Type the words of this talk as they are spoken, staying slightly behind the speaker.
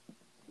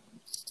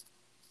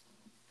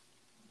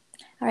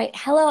All right.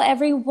 Hello,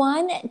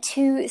 everyone,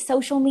 to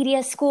Social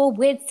Media School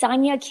with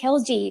Zanya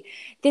Kilji.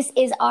 This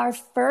is our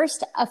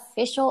first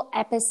official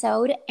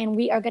episode, and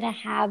we are going to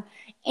have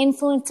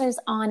influencers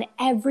on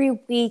every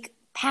week,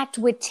 packed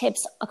with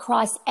tips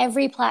across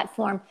every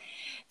platform: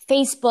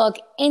 Facebook,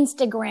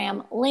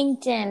 Instagram,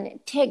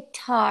 LinkedIn,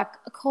 TikTok,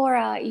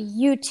 Quora,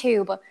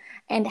 YouTube,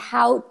 and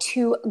how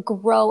to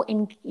grow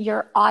in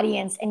your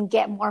audience and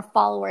get more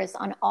followers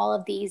on all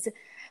of these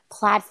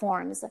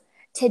platforms.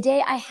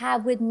 Today, I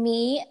have with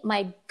me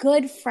my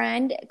good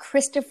friend,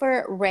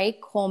 Christopher Ray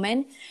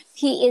Coleman.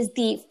 He is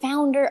the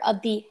founder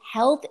of the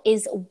Health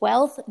is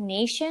Wealth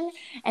Nation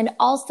and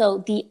also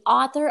the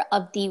author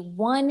of the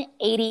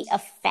 180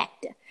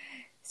 Effect.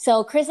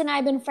 So Chris and I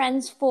have been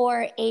friends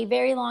for a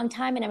very long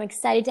time, and I'm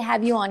excited to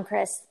have you on,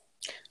 Chris.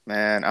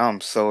 Man,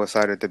 I'm so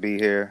excited to be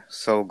here.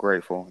 So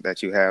grateful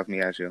that you have me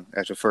as your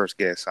first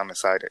guest. I'm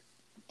excited.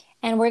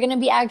 And we're going to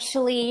be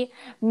actually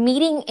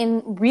meeting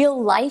in real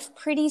life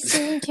pretty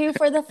soon too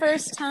for the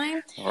first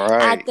time All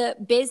at right. the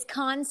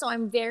BizCon. So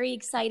I'm very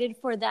excited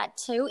for that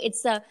too.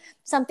 It's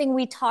something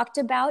we talked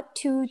about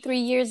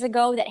 2-3 years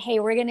ago that, hey,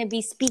 we're going to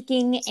be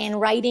speaking and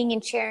writing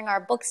and sharing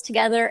our books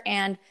together.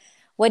 And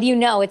what do you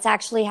know? It's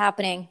actually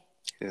happening.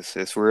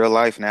 It's real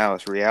life now.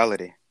 It's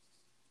reality.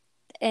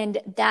 And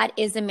that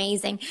is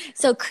amazing.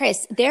 So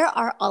Chris, there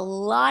are a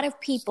lot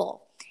of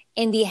people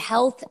in the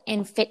health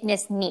and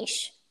fitness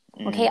niche.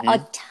 Okay, a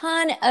hmm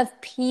ton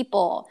of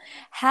people.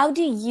 How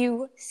do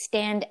you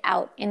stand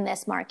out in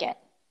this market?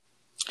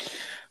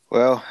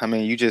 Well, I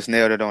mean, you just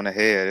nailed it on the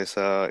head.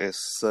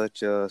 It's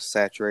such a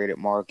saturated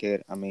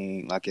market. I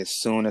mean, like as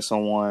soon as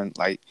someone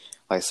like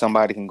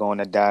somebody can go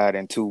on a diet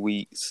in 2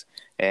 weeks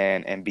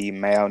and be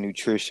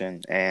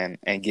malnutrition and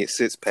get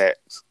six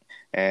packs,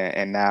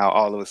 and now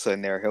all of a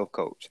sudden they're a health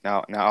coach.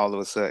 Now all of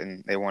a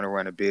sudden they want to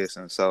run a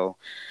business. So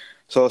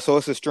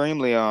it's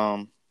extremely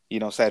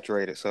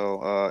saturated.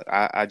 So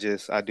I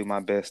do my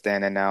best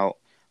standing out,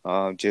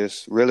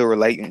 just really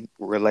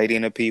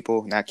relating to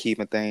people, not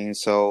keeping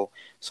things so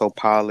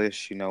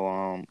polished.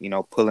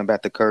 Pulling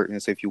back the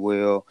curtains, if you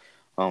will,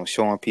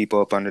 showing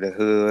people up under the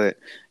hood.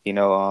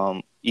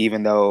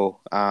 Even though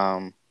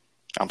I'm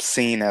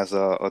seen as a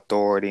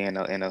authority and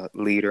a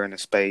leader in the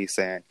space,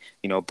 and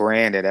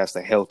branded as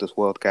the health is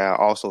wealth guy,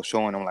 also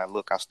showing them like,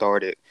 look, I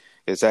started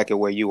exactly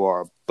where you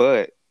are,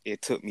 but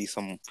it took me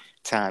some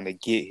time to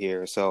get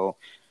here. So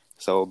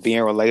being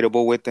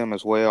relatable with them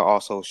as well,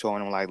 also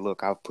showing them like,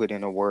 look, I've put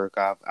in the work,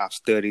 I've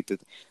studied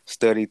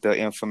the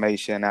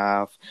information,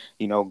 I've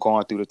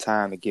gone through the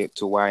time to get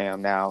to where I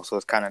am now. So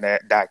it's kind of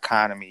that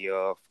dichotomy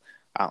of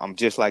I'm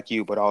just like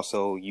you, but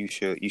also you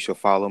should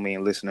follow me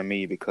and listen to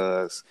me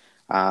because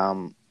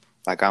I'm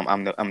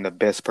the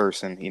best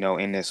person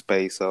in this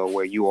space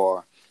where you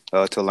are.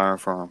 To learn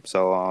from,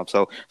 so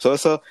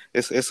it's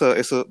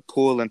a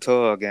pull and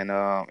tug, and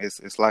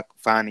it's like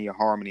finding your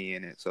harmony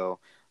in it. So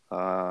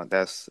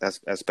that's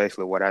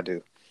basically what I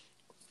do.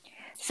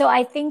 So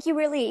I think you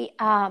really,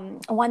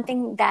 one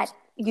thing that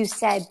you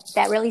said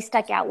that really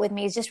stuck out with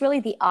me is just really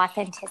the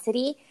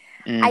authenticity.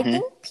 I hmm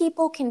think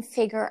people can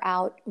figure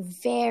out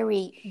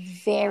very,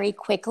 very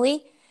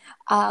quickly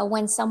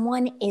when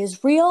someone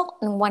is real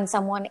and when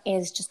someone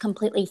is just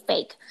completely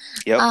fake.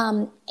 Yep.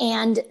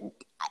 And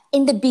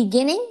in the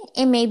beginning,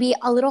 it may be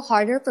a little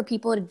harder for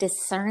people to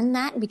discern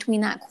that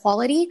between that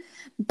quality.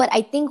 But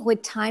I think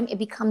with time, it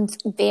becomes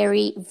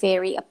very,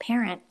 very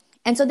apparent.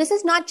 And so this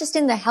is not just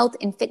in the health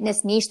and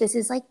fitness niche. This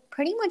is like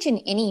pretty much in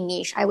any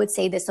niche. I would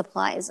say this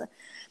applies.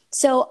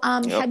 So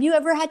Yep. have you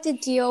ever had to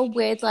deal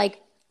with like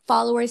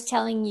followers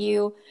telling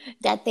you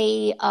that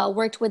they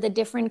worked with a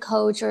different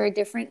coach or a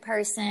different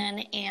person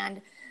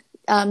and,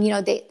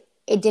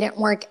 it didn't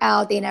work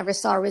out. They never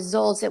saw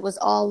results. It was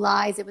all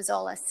lies. It was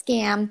all a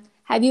scam.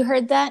 Have you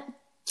heard that?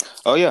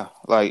 Oh yeah.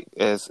 Like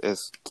as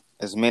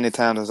many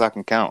times as I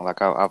can count.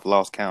 Like I've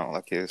lost count.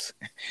 Like it's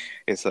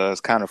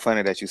kind of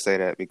funny that you say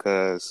that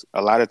because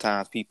a lot of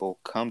times people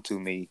come to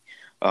me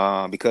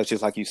because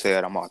just like you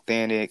said, I'm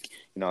authentic.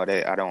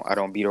 I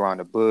don't beat around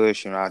the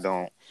bush.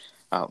 I'm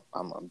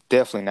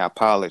definitely not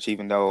polished,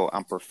 even though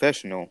I'm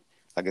professional.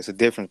 Like it's a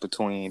difference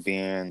between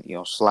being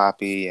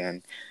sloppy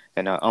and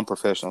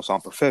unprofessional. So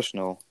I'm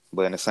professional,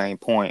 but in the same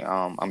point,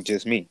 I'm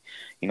just me.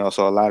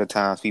 So a lot of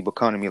times people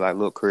come to me like,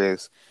 look,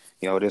 Chris,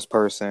 this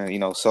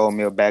person, sold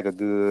me a bag of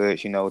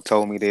goods,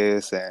 told me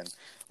this, and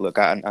look,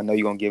 I know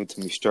you're gonna give it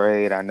to me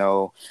straight. I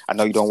know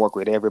you don't work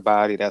with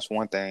everybody. That's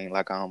one thing.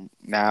 Like I'm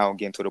now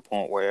getting to the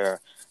point where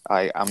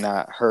I'm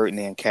not hurting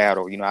in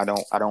cattle. I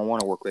don't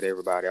want to work with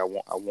everybody. I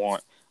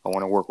want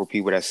to work with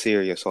people that's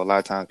serious. So a lot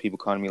of times people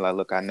come to me like,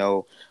 look, I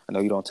know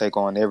you don't take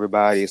on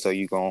everybody, so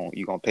you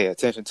gonna pay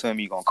attention to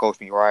me, you're gonna coach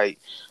me right.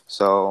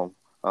 So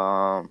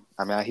I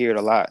mean I hear it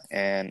a lot,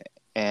 and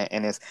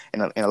it's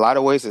in a lot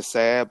of ways it's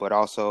sad, but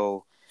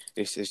also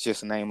it's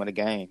just the name of the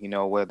game.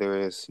 Whether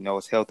it's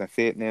health and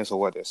fitness, or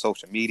whether it's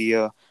social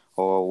media,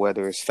 or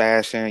whether it's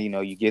fashion.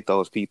 You get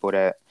those people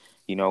that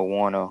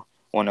wanna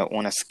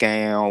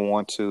scam,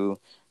 want to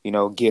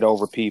get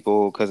over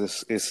people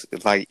because it's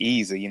like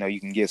easy. You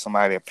can get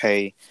somebody to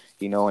pay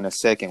in a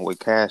second with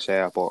Cash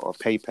App or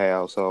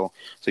PayPal. So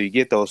you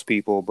get those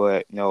people,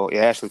 but it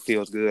actually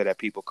feels good that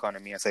people come to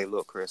me and say,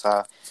 "Look, Chris,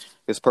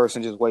 this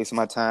person just wasted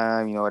my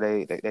time.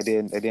 They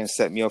didn't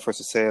set me up for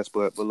success,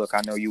 but look,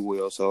 I know you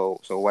will. So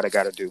what I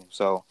got to do?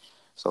 So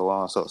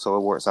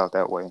it works out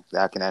that way,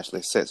 that I can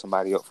actually set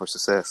somebody up for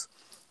success.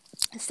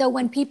 So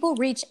when people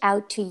reach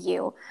out to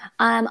you,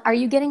 are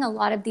you getting a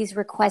lot of these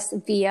requests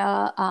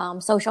via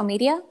social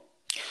media?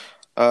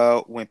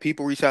 When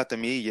people reach out to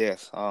me,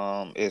 yes.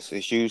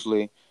 It's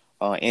usually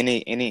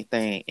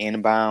anything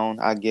inbound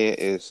I get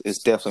is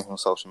definitely from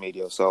social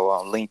media. So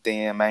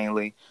LinkedIn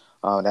mainly.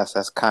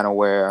 That's kind of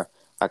where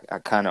I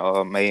kind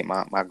of made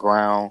my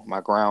ground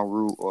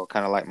root, or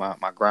kind of like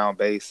my ground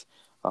base.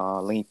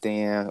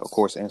 LinkedIn, of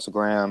course,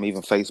 Instagram,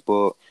 even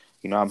Facebook.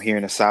 I'm here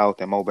in the South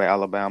in Mobile,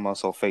 Alabama,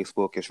 so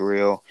Facebook is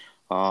real.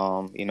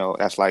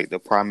 That's like the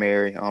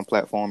primary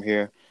platform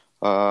here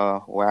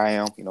where I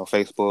am.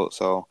 Facebook.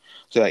 So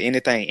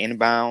anything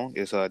inbound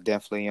is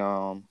definitely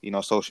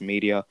social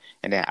media,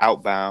 and then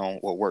outbound,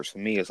 what works for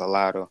me is a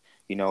lot of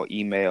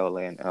email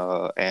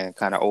and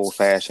kind of old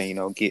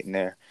fashioned, getting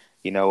their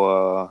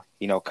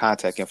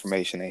contact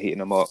information and hitting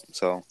them up.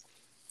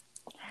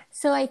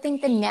 So I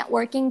think the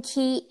networking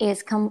key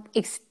is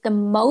the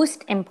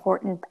most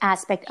important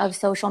aspect of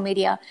social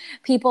media.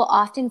 People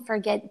often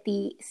forget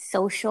the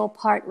social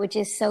part, which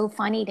is so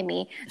funny to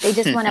me. They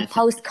just want to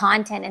post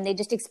content and they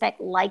just expect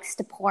likes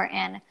to pour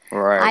in.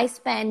 Right. I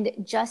spend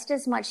just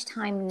as much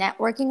time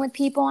networking with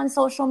people on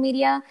social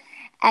media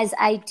as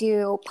I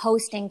do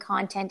posting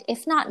content,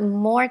 if not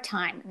more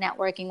time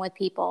networking with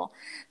people.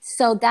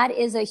 So that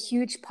is a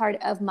huge part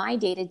of my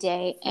day to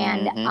day.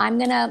 And Mm-hmm. I'm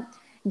going to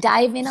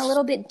dive in a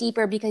little bit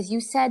deeper because you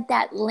said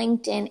that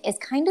LinkedIn is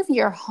kind of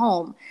your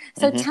home.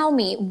 So Mm-hmm. tell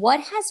me, what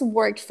has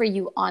worked for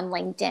you on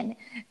LinkedIn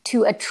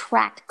to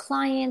attract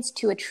clients,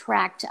 to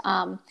attract,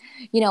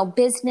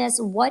 business?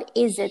 What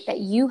is it that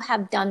you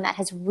have done that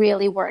has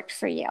really worked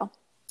for you?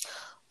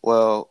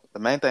 Well, the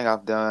main thing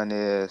I've done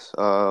is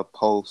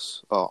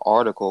post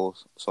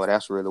articles, so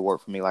that's really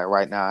worked for me. Like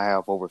right now, I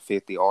have over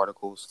 50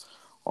 articles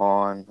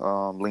on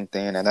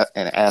LinkedIn,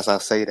 and as I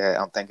say that,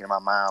 I'm thinking in my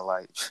mind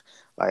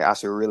like I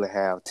should really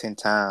have 10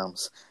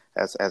 times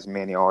as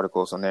many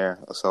articles on there.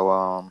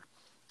 So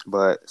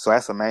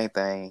that's the main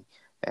thing,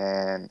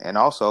 and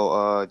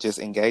also just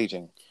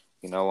engaging.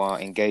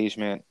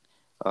 Engagement.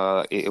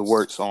 It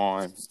works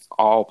on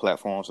all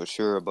platforms for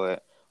sure,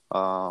 but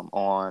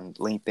on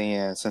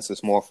LinkedIn, since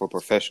it's more for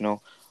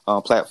professional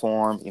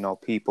platform,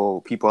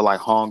 people are like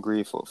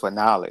hungry for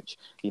knowledge.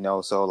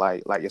 So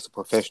like it's a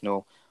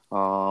professional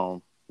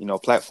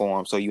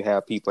platform. So you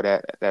have people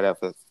that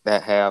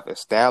have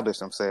established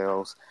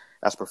themselves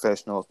as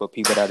professionals, but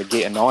people that are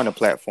getting on the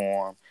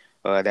platform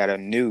that are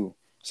new.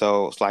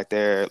 So it's like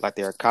they're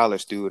a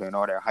college student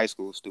or they're a high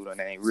school student,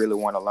 and they really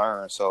want to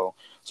learn. So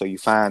you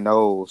find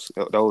those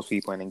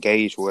people and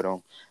engage with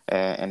them,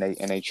 and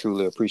they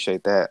truly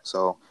appreciate that.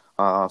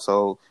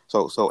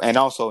 And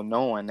also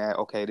knowing that,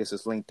 okay, this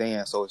is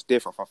LinkedIn, so it's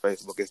different from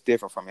Facebook, it's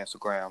different from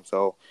Instagram.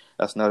 So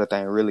that's another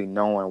thing, really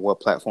knowing what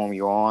platform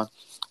you're on,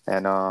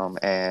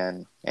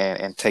 and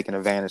taking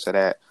advantage of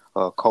that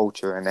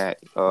culture, and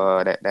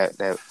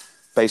that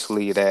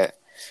basically that.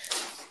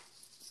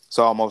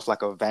 So almost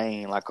like a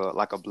vein, like a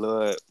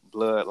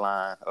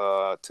bloodline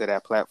to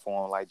that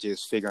platform, like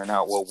just figuring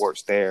out what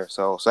works there.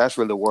 So that's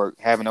really work.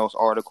 Having those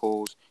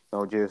articles,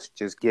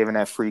 just giving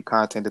that free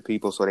content to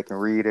people so they can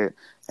read it,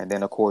 and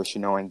then of course,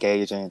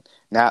 engaging,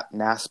 not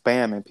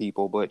spamming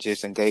people, but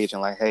just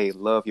engaging. Like, hey,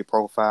 love your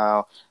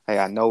profile. Hey,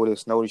 I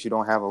noticed you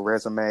don't have a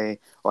resume,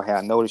 or hey,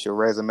 I noticed your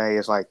resume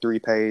is like 3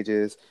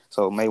 pages,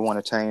 so may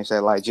want to change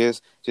that. Like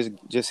just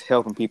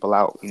helping people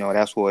out.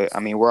 That's what I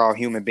mean. We're all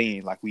human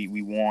beings. Like we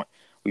want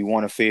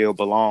to feel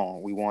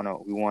belong. We want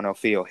to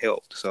feel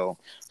helped. So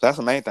that's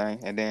the main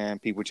thing. And then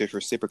people just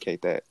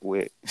reciprocate that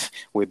with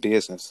with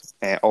business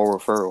and or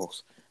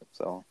referrals.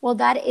 So Well,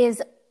 that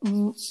is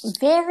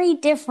very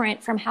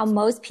different from how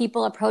most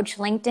people approach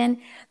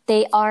LinkedIn.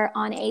 They are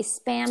on a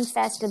spam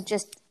fest of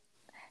just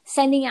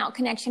sending out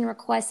connection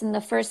requests, and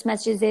the first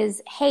message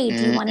is, "Hey,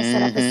 do you want to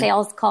set up a mm-hmm,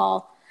 sales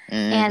call?"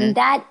 mm-hmm. And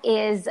that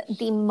is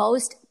the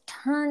most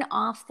turn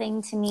off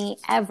thing to me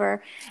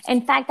ever.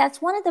 In fact,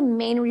 that's one of the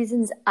main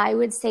reasons I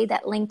would say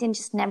that LinkedIn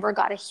just never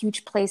got a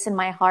huge place in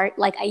my heart.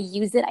 Like, I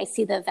use it, I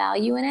see the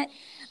value in it,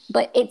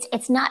 but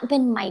it's not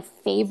been my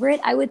favorite,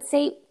 I would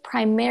say,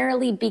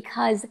 primarily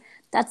because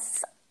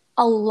that's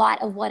a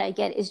lot of what I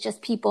get is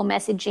just people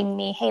messaging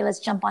me, "Hey, let's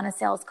jump on a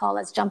sales call.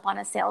 Let's jump on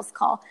a sales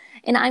call."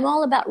 And I'm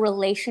all about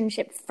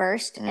relationship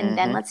first and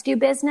then Mm-hmm. let's do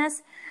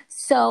business.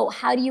 So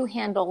how do you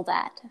handle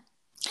that?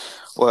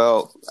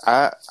 Well,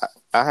 I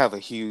have a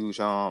huge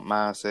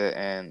mindset,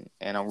 and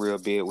I'm real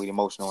big with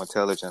emotional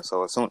intelligence.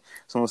 So as soon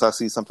as I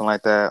see something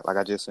like that, like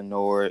I just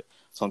ignore it.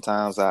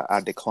 Sometimes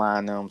I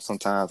decline them.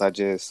 Sometimes I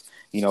just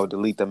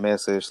delete the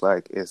message.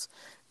 Like it's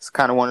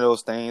kind of one of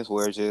those things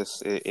where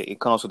it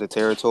comes with the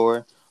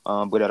territory.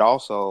 But it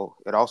also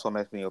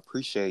makes me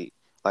appreciate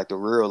like the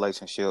real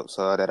relationships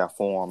that I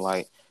form.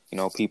 Like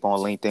people on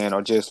LinkedIn,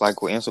 or just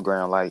like with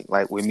Instagram,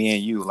 like with me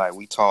and you, like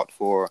we talked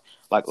for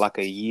like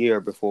a year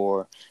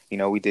before,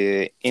 we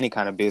did any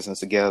kind of business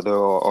together,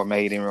 or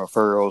made any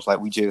referrals. Like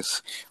we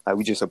just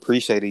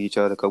appreciated each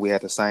other because we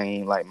had the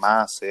same like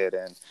mindset,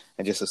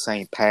 and just the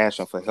same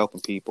passion for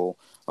helping people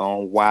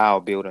while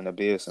building a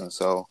business.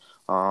 So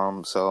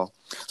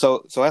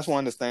that's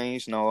one of the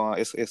things,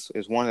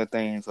 it's one of the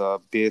things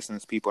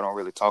business people don't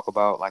really talk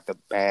about, like the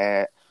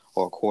bad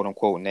or quote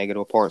unquote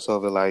negative parts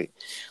of it, like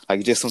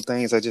just some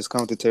things that just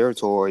come to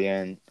territory,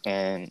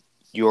 and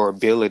your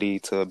ability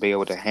to be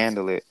able to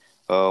handle it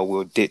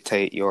will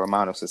dictate your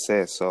amount of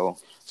success. So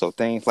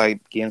things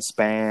like getting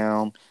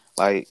spam,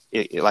 like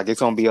it's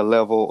gonna be a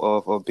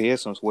level of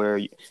business where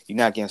you're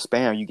not getting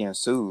spam, you're getting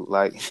sued,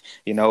 like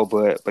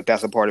but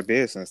that's a part of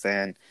business.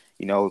 And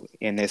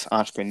in this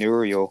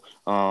entrepreneurial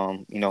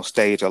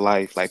stage of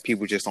life, like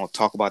people just don't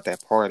talk about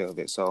that part of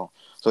it. So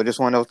just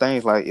one of those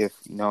things, like if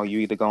you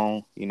either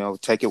gonna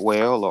take it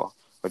well,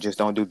 or just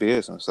don't do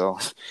business. So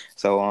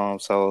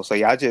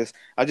yeah,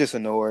 I just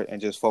ignore it and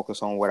just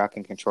focus on what I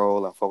can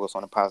control, and focus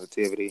on the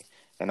positivity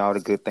and all the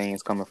good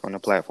things coming from the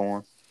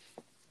platform.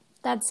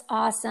 That's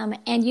awesome.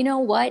 And you know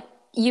what?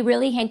 You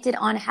really hinted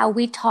on how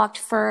we talked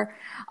for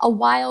a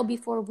while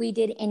before we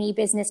did any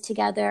business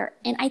together.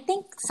 And I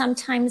think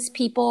sometimes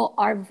people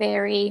are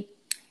very,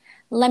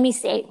 let me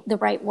say the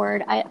right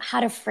word, how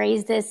to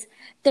phrase this.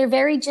 They're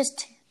very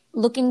just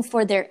looking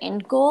for their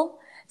end goal.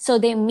 So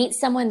they meet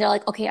someone, they're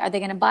like, okay, are they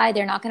going to buy?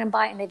 They're not going to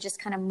buy, and they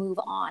just kind of move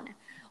on.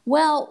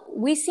 Well,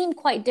 we seem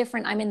quite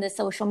different. I'm in the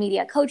social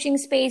media coaching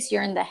space.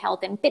 You're in the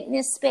health and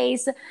fitness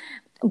space.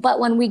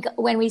 But when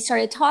we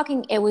started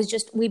talking, it was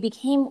just, we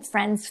became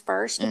friends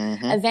 1st.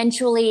 Mm-hmm.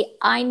 Eventually,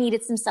 I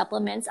needed some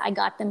supplements. I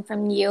got them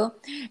from you.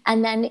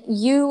 And then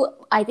you,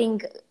 I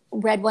think,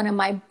 read one of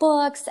my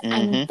books. Mm-hmm.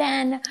 And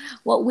then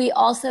what we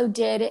also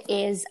did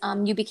is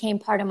you became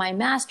part of my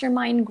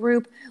mastermind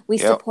group. We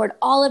support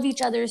all of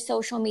each other's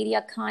social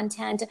media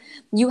content.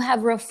 You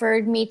have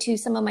referred me to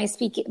some of my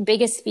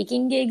biggest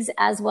speaking gigs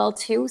as well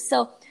too.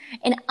 So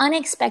an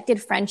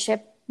unexpected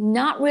friendship,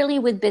 not really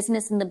with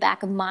business in the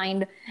back of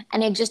mind.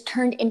 And it just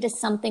turned into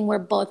something where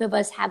both of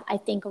us have, I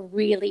think,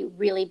 really,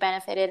 really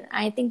benefited. And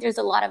I think there's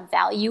a lot of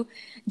value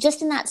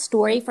just in that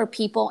story for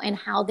people and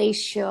how they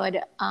should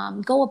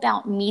go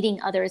about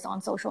meeting others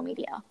on social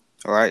media.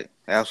 All right.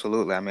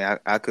 Absolutely. I mean,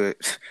 I could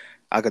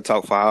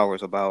talk for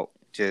hours about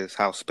just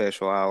how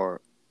special our,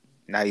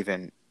 not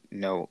even,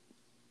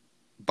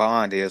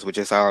 bond is, with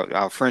just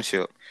our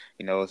friendship.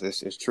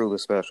 It's truly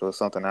special. It's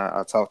something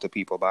I talk to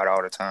people about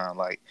all the time.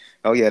 Like,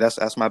 oh yeah,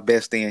 that's my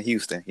bestie in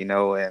Houston.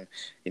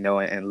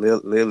 And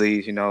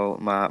Lily's,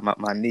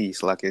 my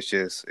niece. Like,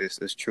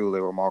 it's truly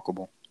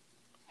remarkable.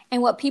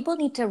 And what people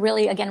need to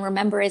really again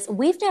remember is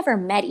we've never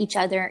met each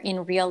other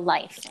in real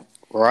life.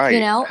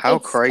 Right. How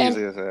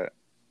crazy is that?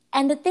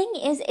 And the thing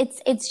is,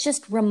 it's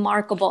just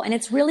remarkable, and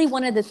it's really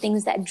one of the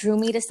things that drew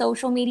me to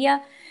social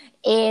media,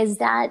 is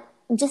that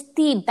just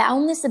the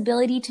boundless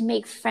ability to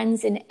make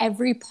friends in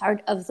every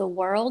part of the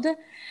world.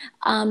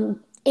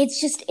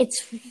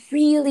 It's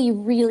really,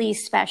 really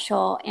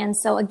special. And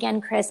so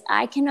again, Chris,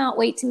 I cannot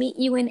wait to meet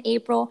you in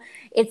April.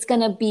 It's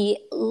going to be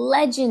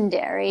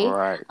legendary,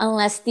 right,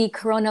 unless the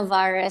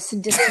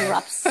coronavirus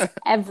disrupts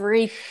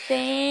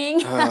everything.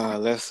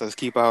 Let's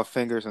keep our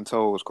fingers and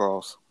toes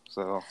crossed.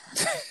 So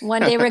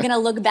one day we're going to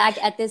look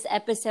back at this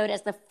episode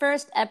as the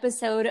first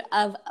episode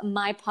of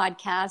my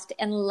podcast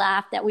and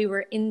laugh that we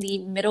were in the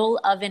middle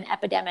of an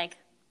epidemic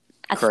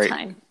at the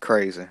time.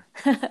 Crazy.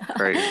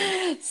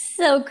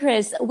 So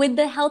Chris, with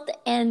the health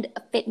and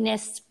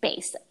fitness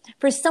space,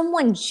 for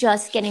someone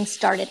just getting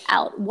started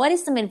out, what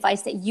is some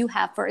advice that you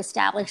have for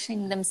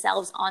establishing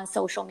themselves on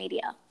social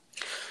media?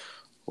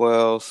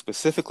 Well,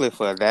 specifically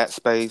for that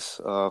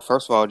space,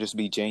 first of all, just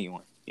be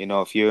genuine.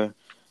 If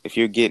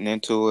you're getting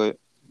into it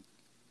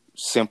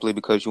simply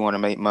because you want to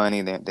make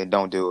money, then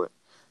don't do it.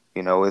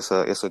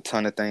 It's a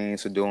ton of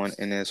things to doing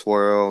in this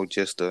world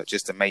just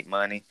to make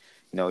money,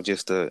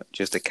 just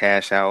to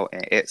cash out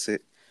and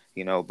exit,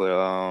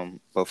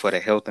 but for the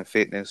health and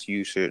fitness,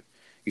 you should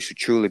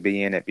truly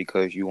be in it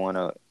because you want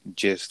to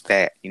just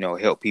that,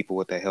 help people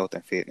with their health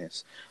and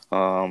fitness.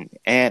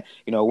 And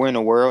we're in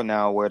a world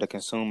now where the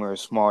consumer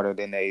is smarter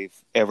than they've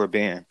ever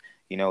been,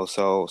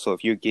 so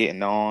if you're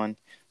getting on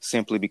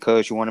simply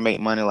because you want to make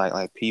money,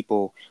 like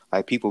people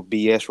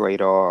BS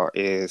radar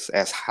is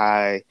as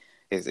high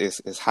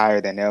is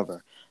higher than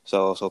ever.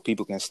 So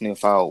people can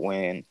sniff out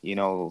when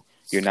you're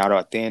not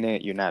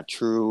authentic, you're not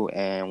true,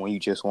 and when you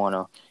just want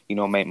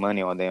to make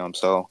money on them.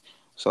 So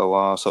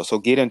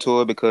get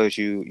into it because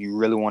you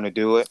really want to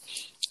do it,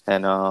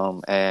 and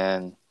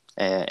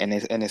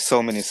there's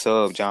so many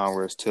sub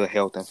genres to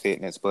health and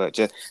fitness, but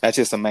that's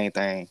just the main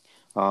thing.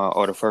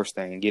 Or the first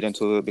thing, get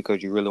into it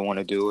because you really want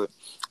to do it.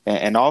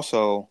 And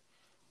also,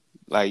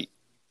 like,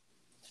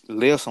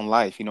 live some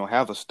life,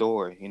 have a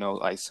story,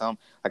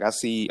 like I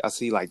see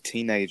like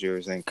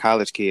teenagers and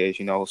college kids,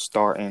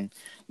 starting,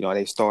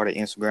 they start an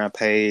Instagram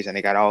page and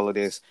they got all of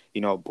this,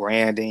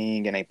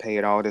 branding, and they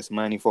paid all this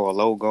money for a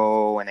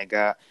logo, and they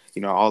got,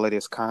 all of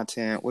this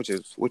content, which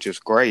is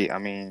great. I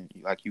mean,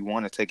 like, you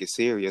want to take it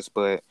serious,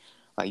 but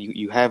like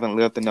you haven't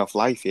lived enough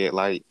life yet.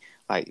 Like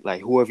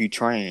who have you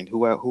trained?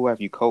 Who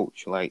have you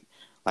coached? Like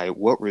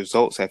what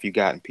results have you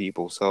gotten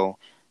people? So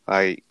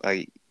like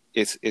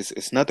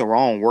it's nothing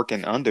wrong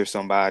working under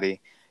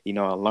somebody,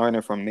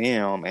 learning from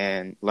them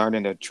and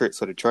learning the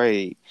tricks of the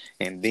trade,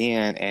 and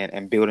then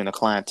and building a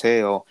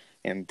clientele,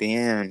 and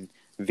then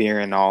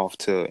veering off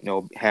to,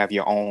 have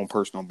your own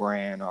personal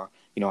brand, or,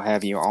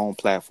 have your own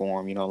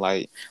platform,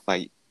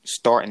 like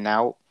starting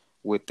out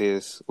with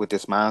this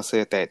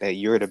mindset that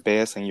you're the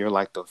best and you're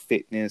like the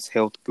fitness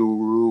health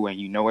guru and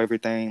you know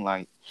everything.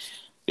 Like,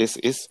 it's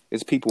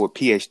people with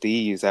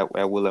PhDs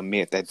that will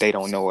admit that they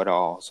don't know it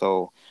all.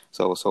 So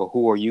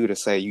who are you to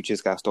say you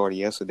just got started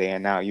yesterday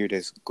and now you're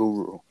this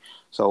guru?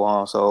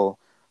 So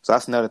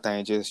that's another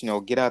thing. Just,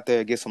 get out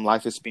there, get some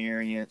life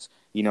experience.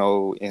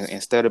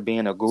 Instead of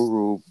being a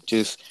guru,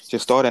 just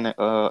start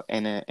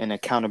an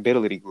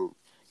accountability group.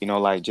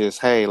 Like,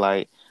 just, hey,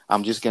 like,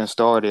 I'm just getting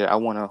started. I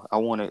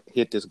wanna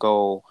hit this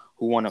goal.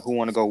 Who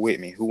wanna go with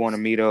me? Who wanna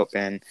meet up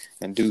and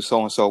do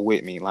so and so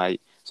with me?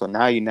 Like, so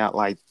now you're not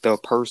like the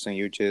person.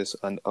 You're just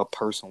a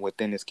person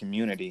within this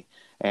community,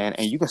 and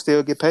you can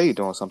still get paid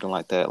doing something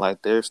like that.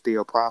 Like, there's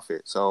still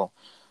profit. So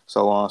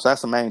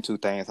that's the main two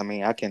things. I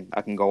mean, I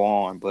can go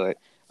on, but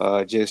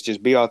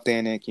just be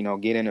authentic.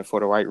 Get in it for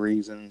the right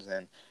reasons,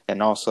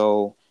 and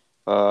also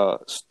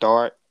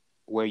start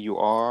where you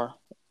are.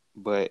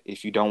 But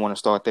if you don't want to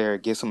start there,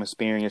 get some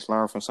experience,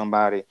 learn from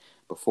somebody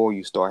before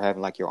you start having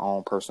like your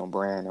own personal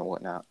brand and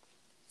whatnot.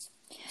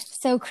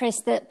 So,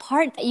 Chris, the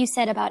part that you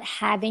said about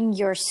having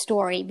your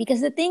story,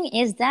 because the thing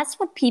is, that's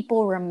what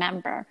people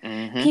remember.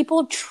 Mm-hmm.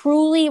 People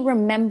truly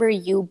remember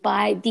you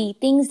by the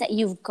things that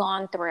you've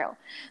gone through.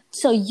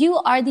 So you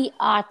are the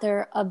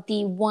author of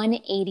the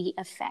 180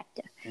 Effect.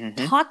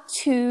 Mm-hmm. Talk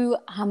to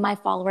my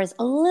followers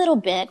a little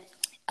bit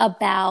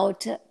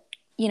about,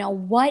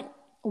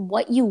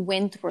 what you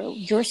went through,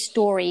 your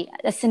story,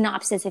 a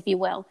synopsis, if you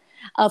will,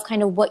 of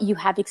kind of what you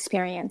have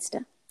experienced.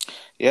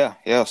 Yeah.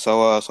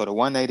 So the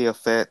 180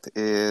 Effect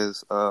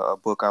is a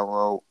book I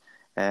wrote,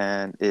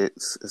 and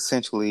it's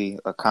essentially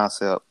a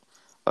concept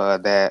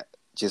that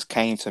just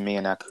came to me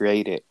and I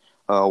created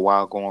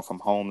while going from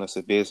homeless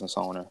to business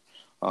owner.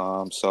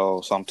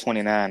 So I'm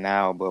 29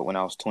 now, but when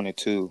I was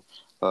 22,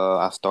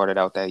 I started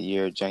out that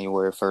year,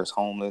 January 1st,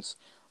 homeless.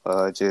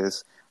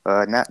 Just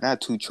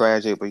not too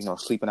tragic, but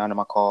sleeping out in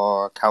my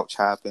car, couch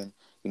hopping.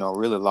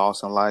 Really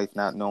lost in life,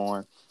 not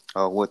knowing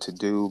what to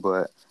do.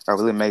 But I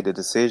really made the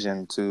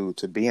decision to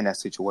be in that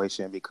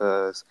situation,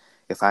 because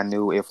if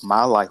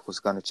my life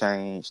was going to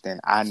change, then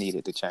I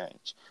needed to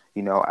change.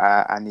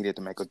 I needed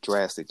to make a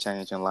drastic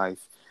change in life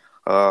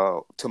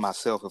to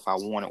myself if I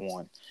wanted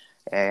one.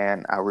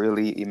 And I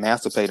really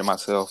emancipated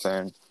myself,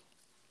 and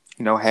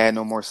had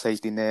no more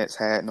safety nets,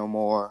 had no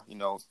more,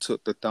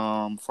 took the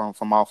thumb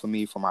from off of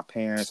me, from my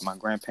parents, my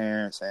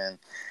grandparents, and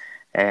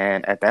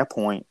at that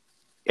point,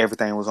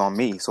 everything was on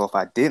me. So if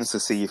I didn't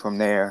succeed from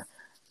there,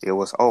 it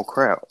was, oh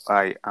crap,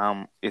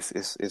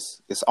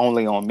 it's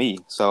only on me.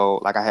 So,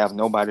 like, I have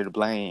nobody to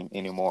blame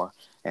anymore,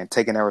 and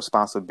taking that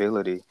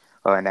responsibility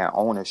and that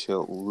ownership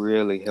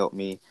really helped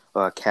me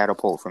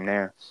catapult from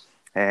there.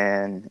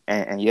 And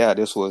yeah,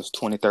 this was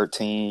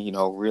 2013,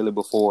 really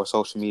before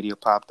social media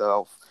popped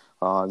off,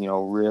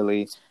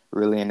 really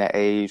in that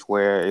age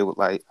where it was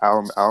like, I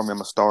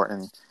remember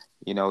starting,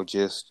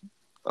 just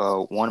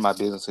one of my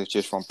businesses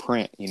just from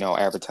print,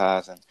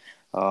 advertising.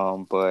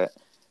 But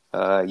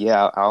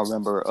yeah, I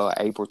remember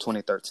April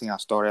 2013, I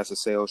started as a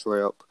sales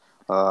rep.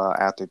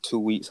 After 2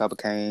 weeks, I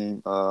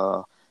became,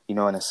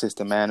 an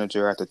assistant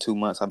manager. After 2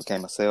 months, I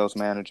became a sales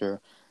manager.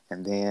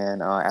 And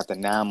then after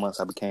 9 months,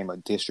 I became a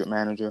district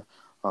manager.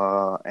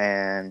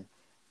 And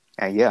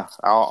yeah,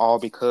 all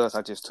because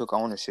I just took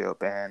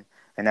ownership.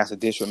 And as a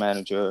district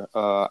manager,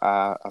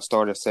 I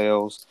started a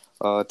sales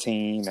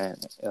team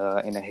and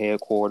in the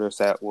headquarters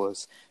that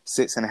was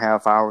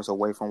 6.5 hours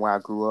away from where I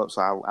grew up.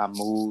 So I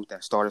moved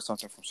and started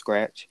something from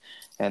scratch.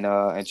 And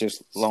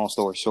just long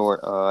story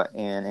short,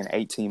 in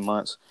 18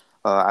 months,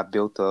 I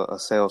built a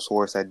sales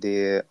force that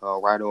did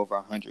right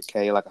over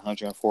 100K, like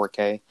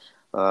 104K.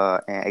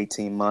 In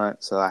 18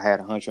 months, I had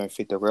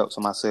 150 reps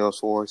on my sales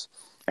force.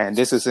 And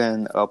this is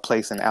in a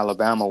place in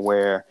Alabama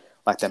where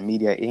like the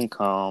media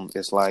income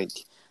is like,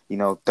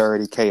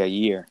 30K a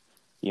year,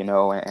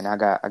 and I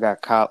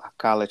got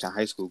college and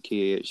high school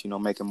kids,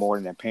 making more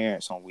than their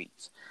parents on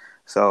weeks.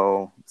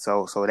 So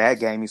that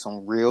gave me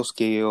some real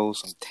skills,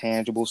 some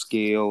tangible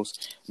skills.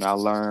 I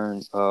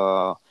learned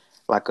I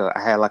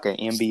had like an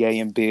MBA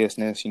in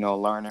business,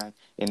 learning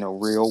in the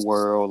real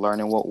world,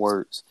 learning what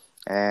works.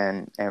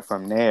 And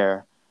from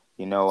there,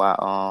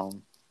 I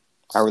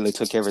really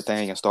took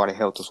everything and started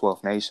Health is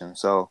Wealth Nation.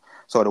 So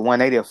the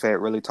 180 Effect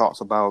really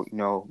talks about,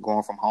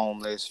 going from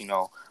homeless,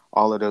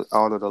 all of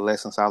the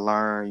lessons I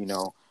learned,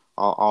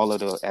 all of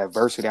the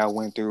adversity I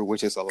went through,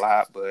 which is a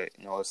lot, but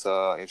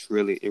it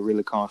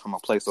really comes from a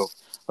place of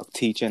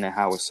teaching and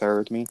how it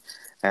served me.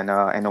 And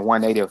the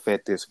 180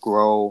 effect is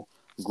grow,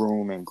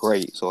 groom, and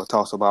great. So it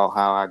talks about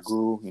how I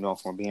grew,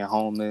 from being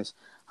homeless,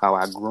 how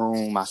I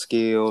groom my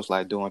skills,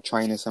 like doing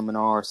training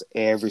seminars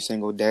every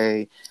single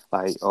day,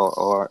 like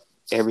or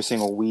every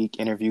single week,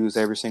 interviews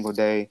every single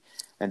day,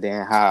 and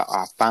then how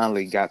I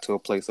finally got to a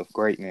place of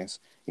greatness,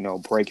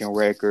 breaking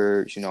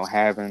records,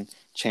 having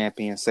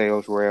champion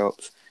sales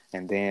reps,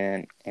 and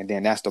then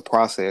that's the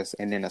process,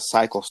 and then the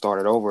cycle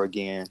started over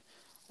again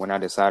when I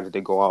decided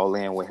to go all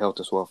in with Health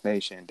is Wealth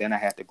Nation. Then I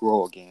had to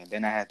grow again.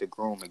 Then I had to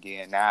groom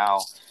again. Now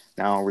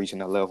I'm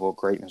reaching a level of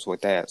greatness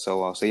with that.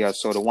 So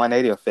the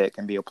 180 effect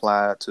can be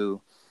applied to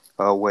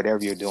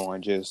whatever you're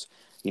doing. Just,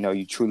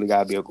 you truly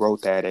got to be a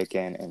growth addict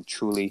and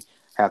truly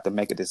have to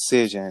make a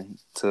decision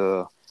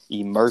to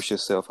immerse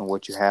yourself in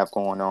what you have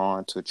going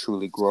on to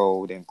truly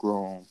grow and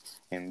groom,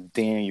 and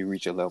then you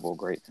reach a level of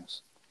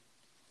greatness.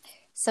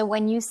 So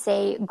when you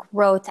say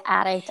growth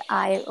addict,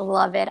 I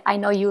love it. I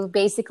know you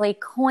basically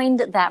coined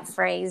that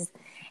phrase.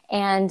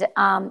 And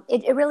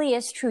it really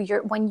is true.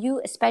 When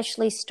you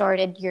especially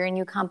started your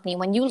new company,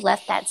 when you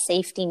left that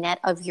safety net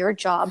of your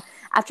job,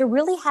 after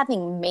really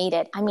having made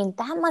it, I mean,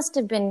 that must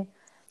have been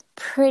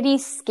pretty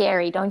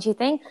scary, don't you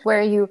think?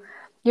 Where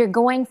you're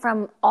going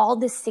from all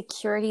this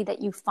security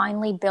that you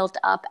finally built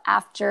up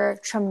after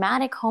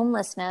traumatic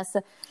homelessness,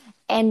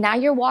 and now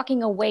you're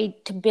walking away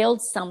to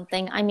build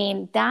something. I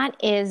mean,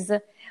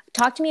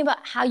 talk to me about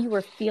how you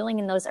were feeling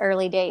in those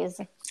early days.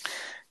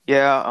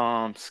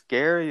 Yeah,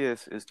 scary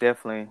is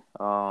definitely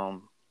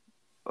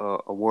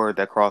a word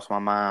that crossed my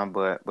mind,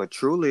 but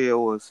truly it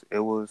was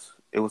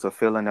a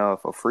feeling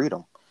of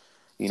freedom,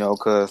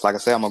 because like I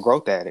said, I'm a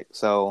growth addict.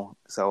 So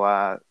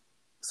I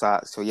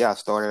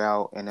started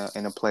out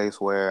in a place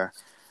where,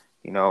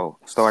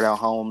 started out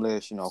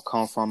homeless,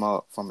 come from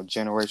a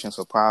generations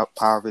of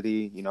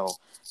poverty,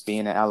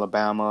 being in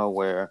Alabama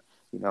where,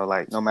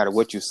 like no matter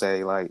what you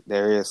say, like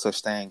there is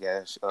such thing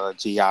as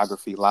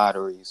geography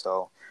lottery.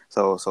 So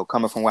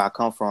coming from where I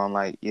come from,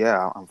 like,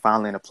 yeah, I'm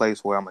finally in a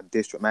place where I'm a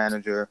district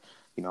manager,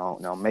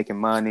 making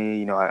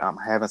money, I'm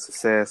having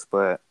success,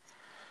 but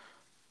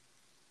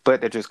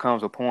there just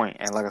comes a point,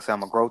 and like I said,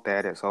 I'm a growth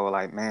addict. So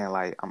like, man,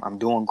 like I'm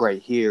doing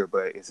great here,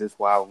 but is this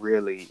where I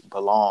really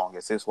belong?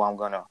 Is this where I'm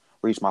gonna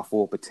reach my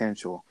full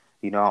potential?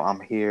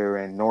 I'm here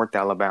in North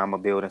Alabama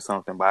building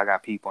something, but I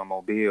got people in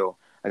Mobile.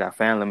 I got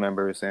family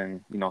members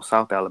in,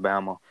 South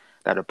Alabama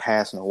that are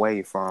passing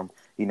away from,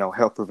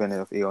 health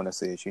preventative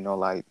illnesses.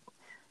 Like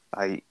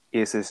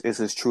is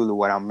this truly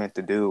what I'm meant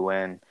to do?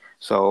 And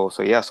so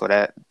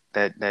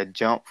that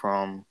jump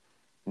from,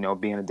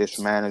 being a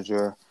district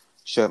manager,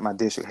 shut my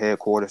district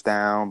headquarters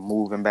down,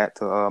 moving back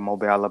to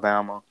Mobile,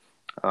 Alabama,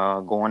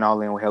 going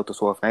all in with Health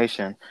is Wealth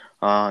Nation.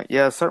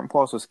 Yeah, certain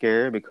parts were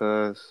scary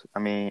because I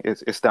mean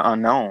it's the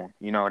unknown.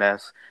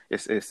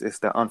 It's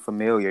the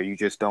unfamiliar. You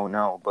just don't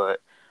know. But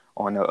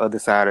on the other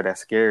side of that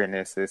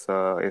scariness,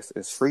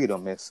 it's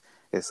freedom. It's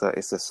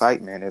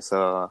excitement. It's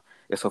a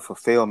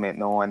fulfillment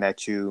knowing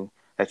that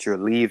you're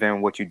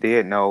leaving what you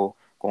did know,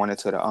 going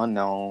into the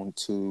unknown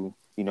to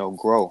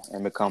grow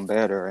and become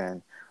better.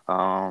 And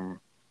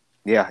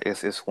yeah,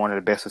 it's one of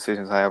the best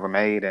decisions I ever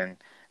made, and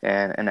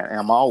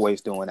I'm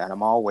always doing that.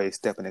 I'm always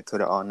stepping into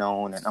the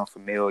unknown and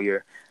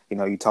unfamiliar.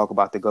 You talk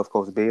about the Gulf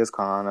Coast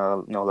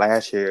BizCon.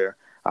 Last year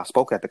I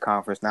spoke at the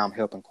conference. Now I'm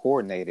helping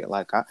coordinate it.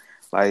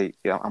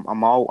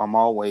 I'm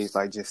always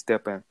like just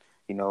stepping,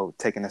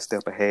 taking a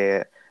step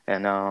ahead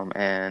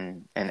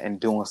and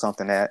doing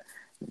something that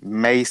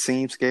may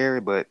seem scary,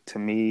 but to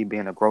me,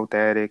 being a growth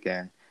addict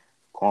and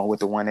going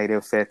with the 180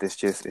 effect, it's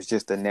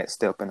just the next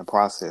step in the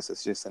process.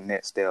 It's just a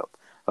next step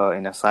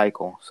in the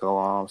cycle.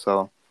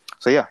 So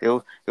yeah,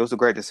 it was a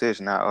great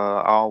decision.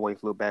 I always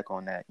look back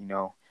on that,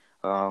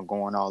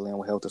 going all in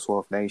with Health is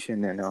Wealth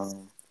Nation,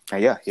 and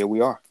yeah, here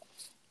we are.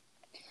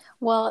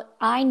 Well,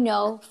 I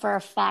know for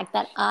a fact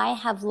that I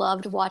have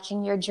loved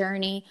watching your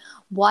journey,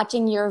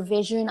 watching your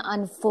vision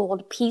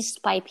unfold piece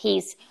by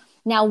piece.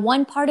 Now,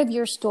 one part of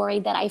your story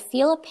that I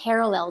feel a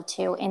parallel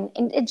to, and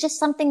it's just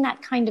something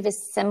that kind of is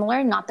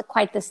similar, not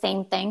quite the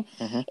same thing,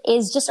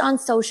 is just on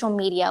social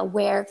media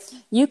where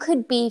you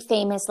could be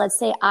famous. Let's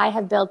say I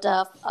have built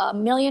a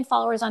million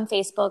followers on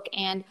Facebook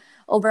and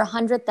over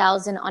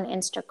 100,000 on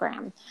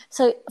Instagram.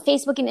 So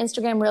Facebook and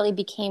Instagram really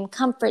became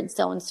comfort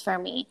zones for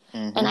me.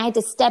 And I had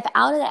to step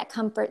out of that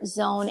comfort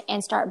zone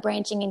and start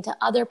branching into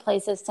other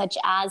places such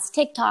as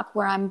TikTok,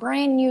 where I'm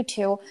brand new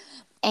to.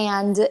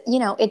 And,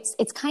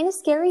 it's kind of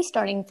scary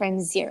starting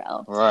from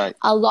zero. Right.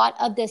 A lot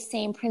of the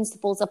same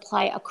principles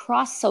apply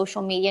across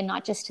social media,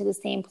 not just to the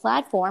same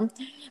platform,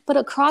 but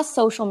across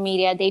social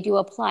media, they do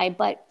apply.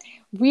 But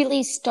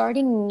really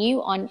starting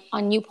new on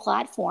new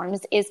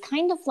platforms is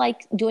kind of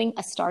like doing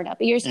a startup.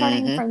 You're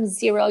starting from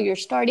zero. You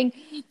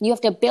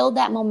have to build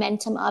that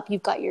momentum up.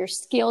 You've got your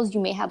skills. You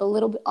may have a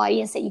little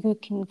audience that you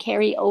can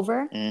carry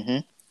over.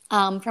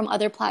 From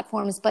other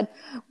platforms, but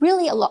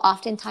really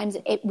oftentimes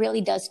it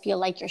really does feel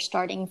like you're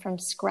starting from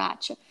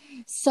scratch.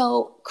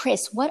 So,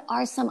 Chris, what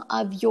are some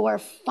of your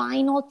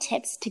final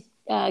tips to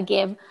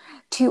give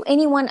to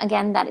anyone,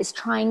 again, that is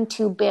trying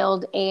to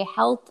build a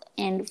health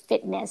and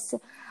fitness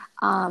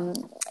um,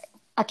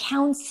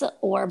 accounts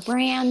or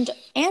brand,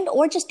 and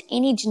or just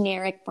any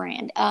generic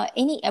brand,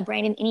 any a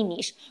brand in any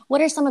niche?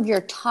 What are some of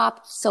your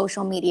top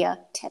social media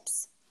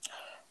tips?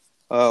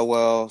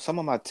 Well, some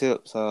of my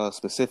tips,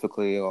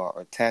 specifically,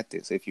 or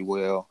tactics, if you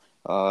will,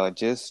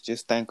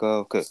 just think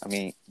of, 'cause, I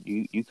mean,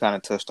 you kind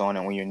of touched on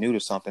it. When you're new to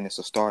something, it's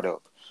a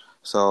startup.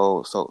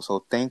 So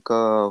think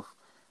of,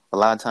 a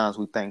lot of times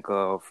we think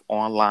of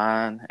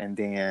online and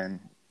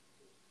then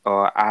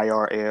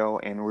IRL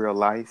in real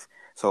life.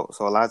 So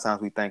a lot of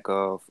times we think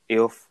of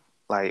if,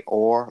 like,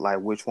 or, like,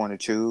 which one to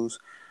choose,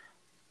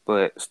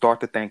 but start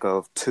to think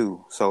of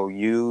two. So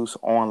use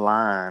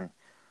online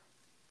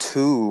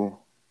to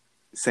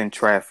send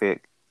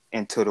traffic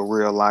into the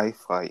real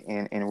life, like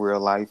in real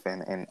life,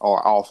 and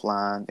or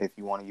offline, if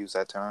you want to use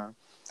that term.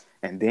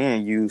 And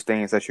then use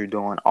things that you're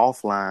doing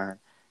offline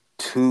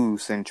to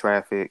send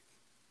traffic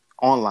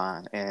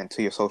online and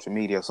to your social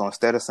media. So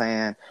instead of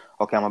saying,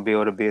 okay, I'm gonna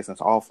build a business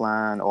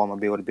offline or I'm gonna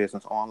build a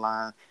business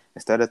online,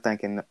 instead of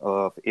thinking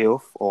of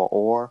if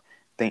or,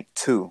 think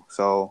two.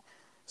 So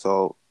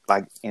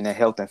like in the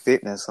health and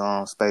fitness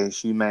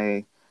space, you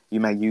may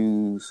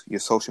use your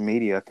social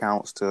media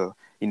accounts to,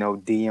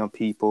 DM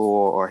people,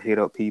 or hit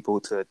up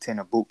people to attend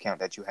a boot camp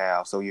that you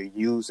have. So you're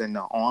using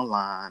the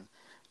online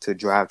to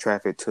drive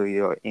traffic to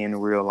your in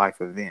real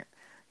life event.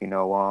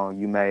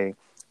 You may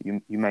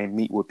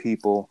meet with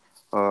people,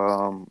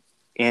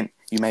 and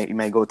you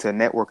may go to a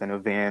networking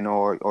event,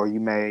 or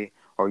you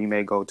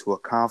may go to a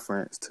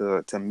conference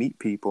to meet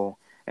people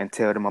and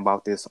tell them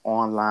about this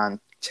online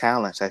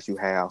challenge that you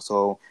have.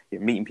 So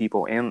you're meeting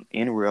people in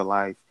real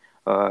life,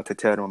 to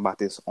tell them about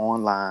this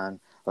online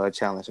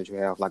challenge that you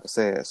have. Like I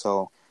said,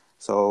 so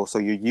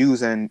you're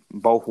using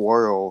both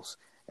worlds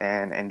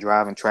and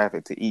driving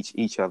traffic to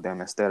each of them,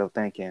 instead of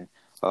thinking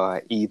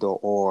either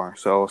or.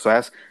 So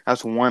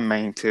that's one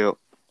main tip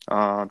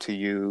to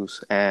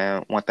use,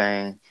 and one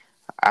thing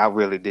I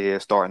really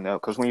did starting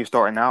up, because when you're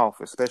starting off,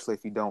 especially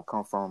if you don't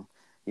come from,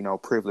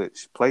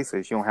 privileged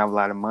places, you don't have a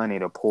lot of money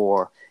to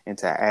pour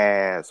into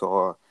ads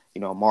or,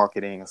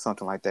 marketing or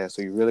something like that.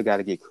 So you really got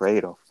to get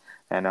creative.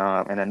 And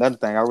another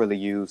thing I really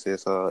use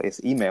is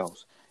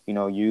emails.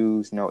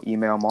 Use,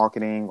 email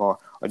marketing, or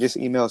just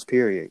emails,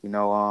 period.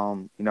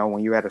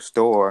 When you're at a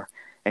store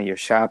and you're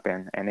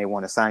shopping and they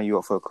want to sign you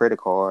up for a credit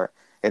card,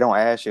 they don't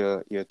ask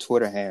your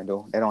Twitter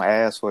handle. They don't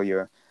ask for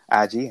your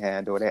IG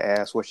handle. They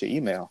ask what's your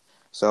email.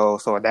 So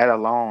that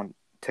alone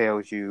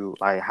tells you,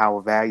 like, how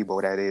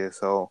valuable that is.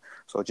 So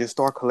just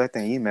start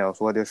collecting emails,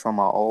 whether it's from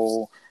an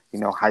old,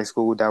 high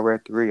school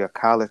directory, a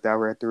college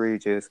directory.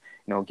 Just,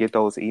 get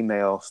those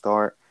emails.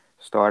 Start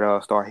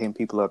hitting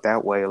people up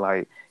that way.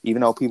 Like,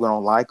 even though people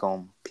don't like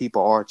them,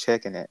 people are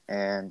checking it,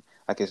 and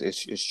like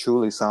it's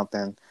truly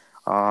something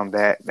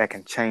that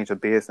can change a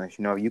business.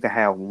 You can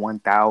have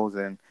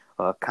 1,000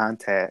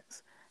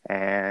 contacts,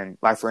 and,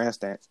 like, for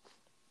instance,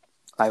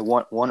 like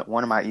one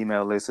of my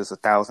email lists is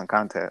 1,000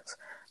 contacts.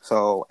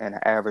 So an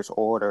average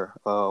order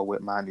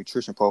with my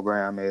nutrition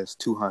program is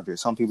 200.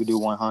 Some people do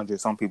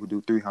 100, some people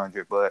do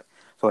 300, but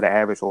so the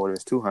average order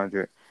is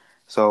 200.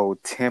 So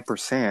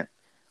 10%,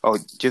 or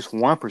just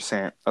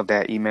 1% of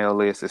that email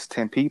list is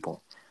 10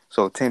 people.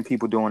 So 10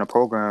 people doing a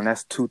program,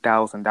 that's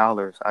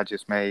 $2,000 I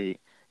just made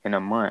in a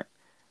month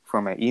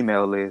from an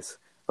email list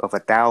of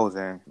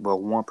 1,000, but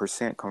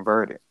 1%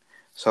 converted.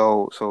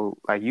 So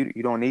like,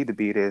 you don't need to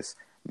be this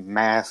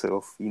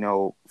massive,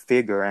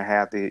 figure and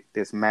have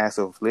this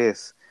massive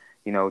list.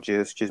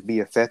 Just be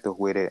effective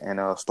with it, and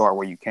start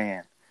where you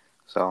can.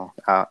 So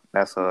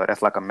that's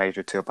like a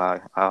major tip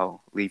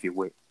I'll leave you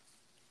with.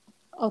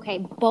 Okay,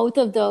 both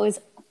of those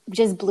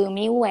just blew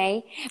me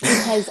away,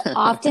 because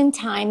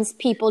oftentimes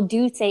people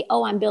do say,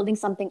 oh, I'm building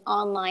something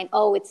online,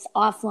 oh, it's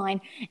offline,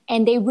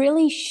 and they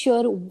really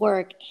should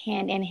work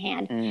hand in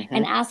hand. Mm-hmm.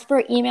 And as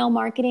for email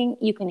marketing,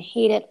 you can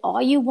hate it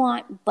all you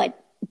want,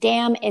 but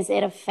damn, is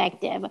it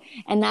effective.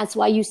 And that's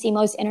why you see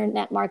most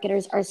internet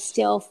marketers are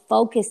still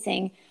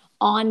focusing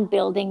on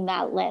building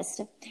that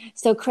list.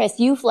 So, Chris,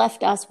 you've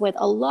left us with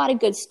a lot of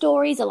good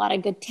stories, a lot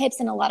of good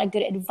tips, and a lot of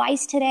good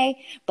advice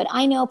today. But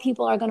I know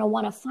people are going to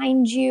want to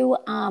find you,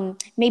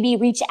 maybe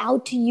reach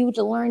out to you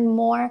to learn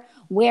more.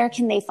 Where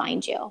can they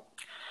find you?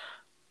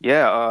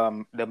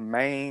 Yeah, the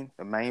main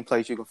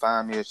place you can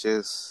find me is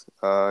just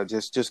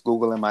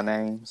Googling my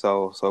name.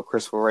 So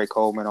Christopher Ray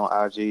Coleman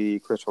on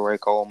IG, Christopher Ray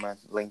Coleman,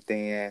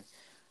 LinkedIn,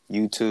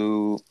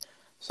 YouTube.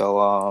 So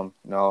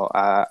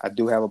I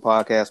do have a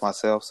podcast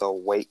myself. So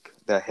Wake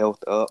the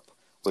Health Up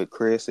with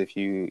Chris. If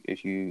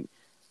you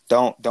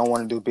don't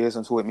want to do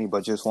business with me,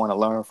 but just want to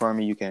learn from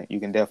me, you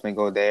can definitely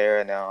go there.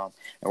 And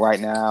right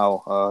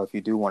now, if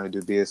you do want to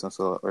do business,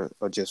 or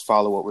just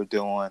follow what we're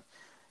doing,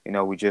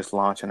 we just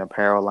launched an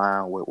apparel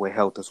line with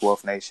Health is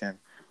Wealth Nation,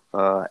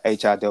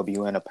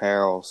 HIWN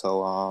Apparel.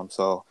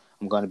 So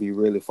I'm going to be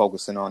really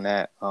focusing on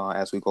that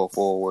as we go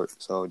forward.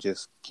 So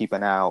just keep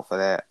an eye out for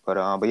that.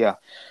 But yeah,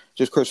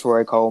 just Christopher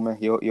A. Coleman.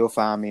 You'll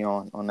find me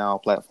on our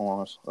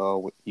platforms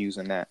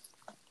using that.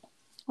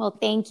 Well,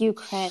 thank you,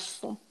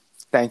 Chris.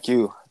 Thank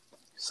you,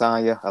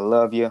 Sonya. I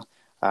love you.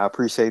 I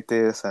appreciate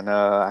this, and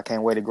I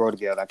can't wait to grow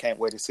together. I can't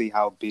wait to see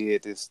how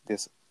big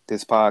this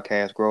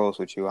podcast grows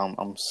with you.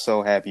 I'm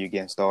so happy you're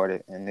getting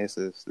started, and this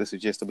is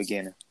just the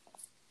beginning.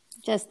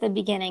 Just the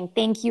beginning.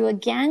 Thank you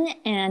again,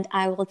 and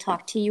I will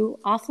talk to you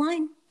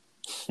offline.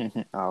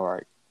 All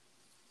right.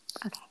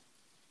 Okay.